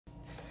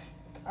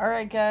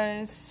Alright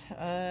guys,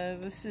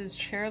 this is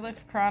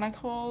Chairlift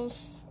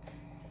Chronicles,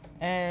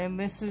 and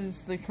this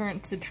is the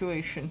current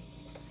situation.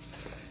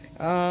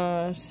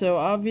 So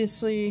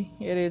obviously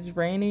it is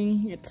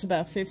raining, it's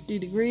about 50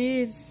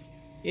 degrees,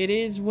 it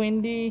is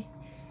windy,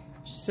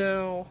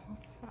 so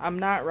I'm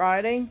not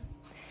riding.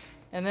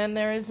 And then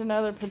there is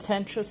another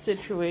potential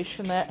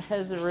situation that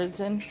has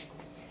arisen.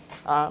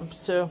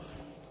 So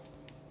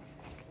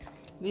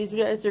these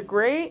guys are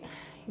great.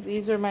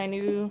 These are my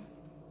new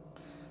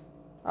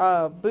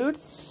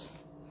boots.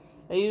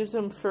 I use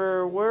them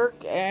for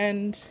work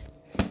and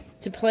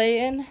to play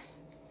in.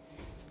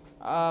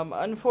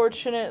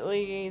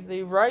 Unfortunately,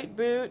 the right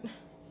boot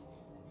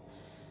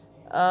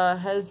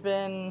has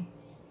been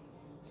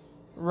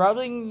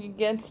rubbing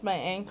against my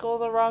ankle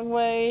the wrong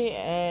way,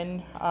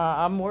 and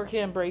I'm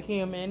working on breaking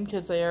them in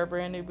because they are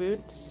brand new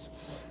boots.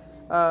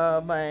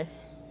 My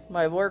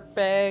work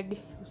bag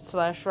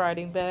 /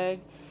 riding bag,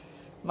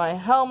 my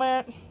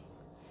helmet,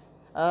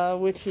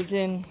 which is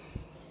in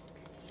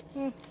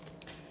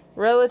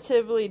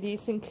relatively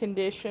decent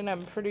condition.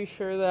 I'm pretty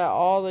sure that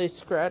all the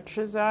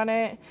scratches on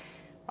it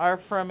are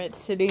from it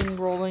sitting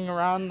rolling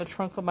around the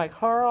trunk of my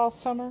car all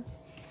summer.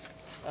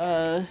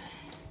 And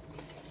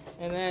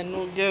then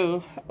we'll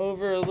go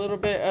over a little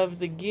bit of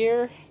the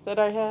gear that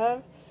I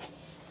have.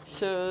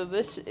 So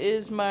this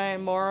is my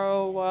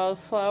Moro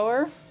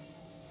Wildflower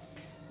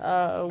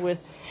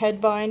with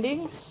head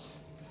bindings.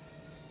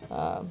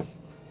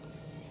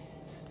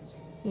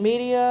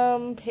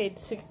 Medium, paid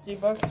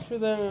 $60 for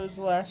those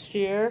last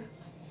year.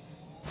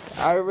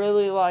 I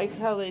really like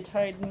how they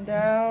tighten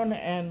down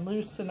and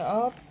loosen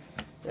up.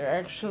 They're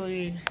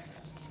actually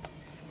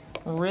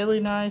really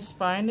nice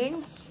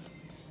bindings.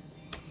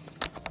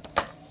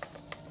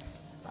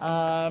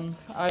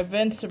 I've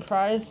been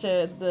surprised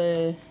at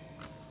the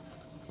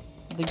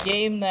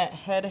game that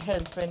head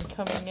has been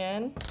coming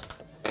in.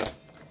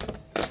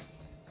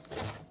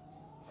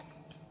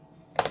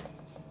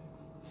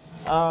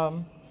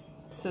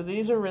 So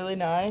these are really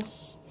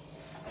nice.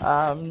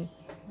 I'm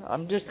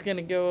just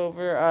gonna go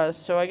over,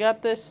 so I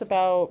got this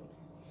about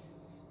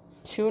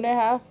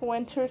 2.5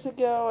 winters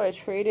ago. I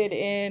traded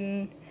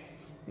in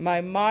my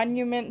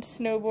Monument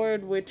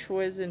snowboard, which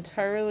was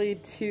entirely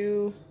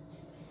too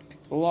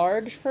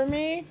large for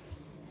me.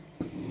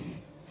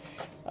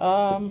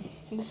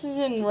 This is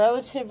in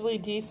relatively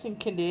decent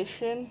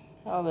condition.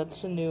 Oh,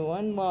 that's a new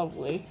one.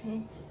 Lovely.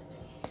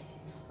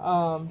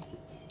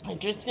 I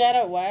just got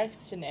it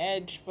waxed and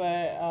edged,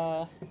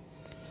 but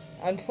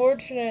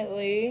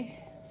unfortunately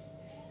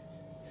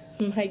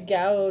my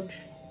gouge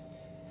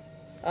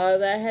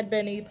that had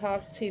been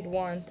epoxied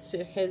once,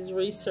 it has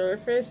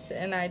resurfaced,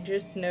 and I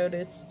just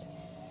noticed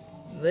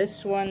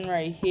this one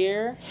right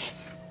here,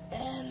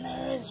 and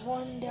there is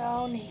one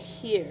down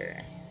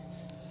here,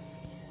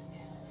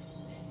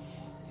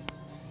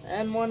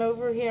 and one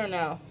over here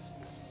now.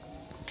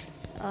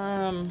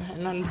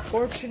 And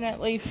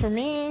unfortunately for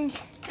me,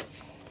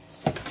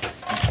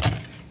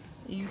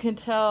 you can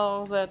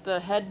tell that the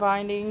head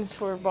bindings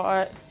were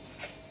bought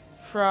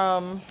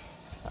from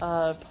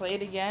Play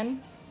It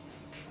Again.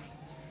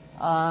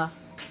 I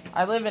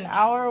live an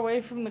hour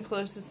away from the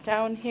closest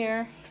town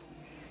here,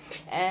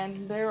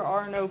 and there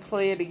are no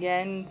Play It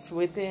Agains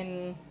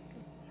within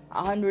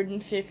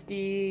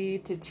 150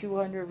 to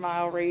 200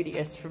 mile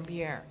radius from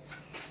here.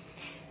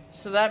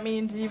 So that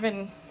means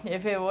even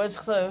if it was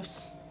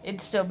close,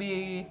 it'd still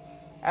be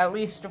at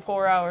least a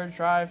 4-hour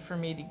drive for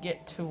me to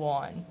get to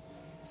one.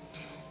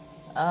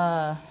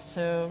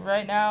 So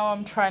right now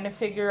I'm trying to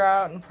figure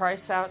out and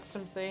price out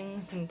some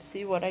things and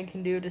see what I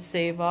can do to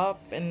save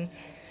up, and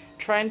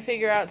try and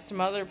figure out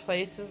some other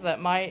places that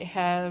might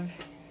have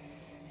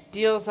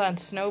deals on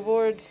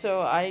snowboards, so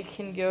I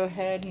can go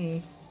ahead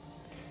and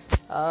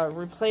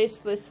replace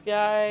this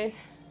guy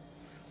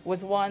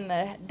with one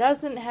that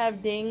doesn't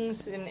have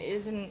dings and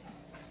isn't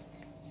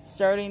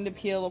starting to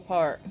peel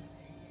apart,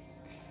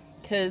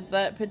 because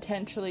that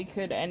potentially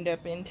could end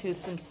up into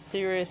some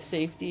serious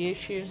safety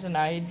issues, and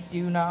I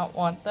do not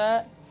want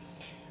that.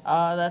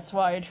 That's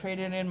why I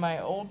traded in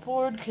my old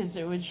board, because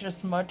it was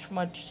just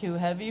much too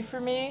heavy for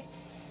me.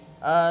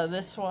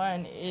 This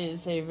one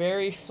is a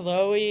very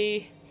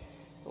flowy,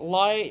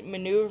 light,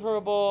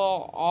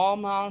 maneuverable,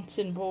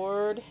 all-mountain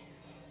board.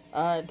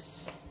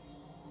 It's,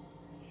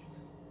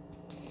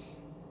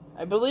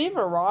 I believe,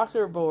 a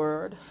rocker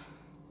board,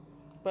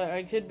 but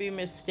I could be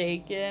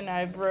mistaken.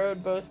 I've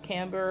rode both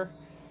camber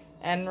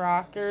and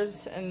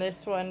rockers, and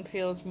this one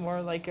feels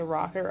more like a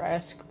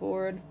rocker-esque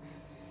board.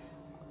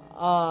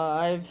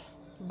 I've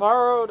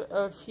borrowed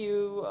a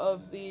few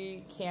of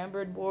the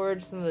cambered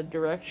boards and the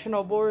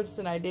directional boards,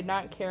 and I did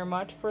not care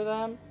much for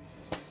them.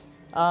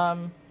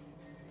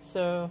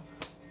 So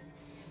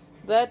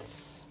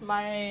that's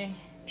my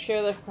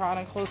Chairlift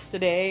Chronicles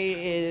today,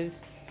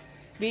 is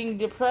being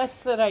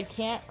depressed that I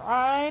can't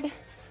ride.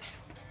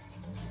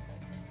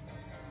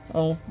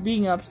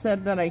 Being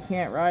upset that I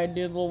can't ride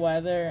due to the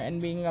weather,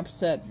 and being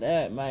upset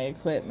that my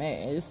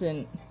equipment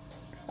isn't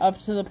up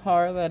to the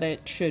par that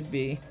it should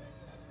be.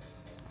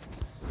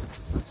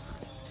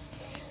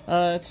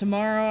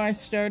 Tomorrow I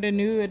start a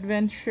new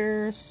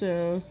adventure,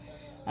 so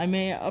I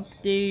may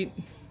update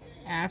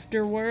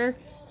after work.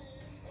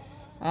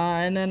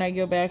 And then I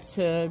go back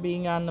to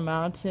being on the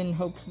mountain.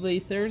 Hopefully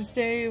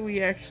Thursday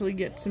we actually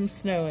get some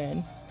snow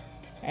in.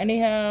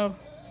 Anyhow,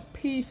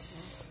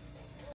 peace.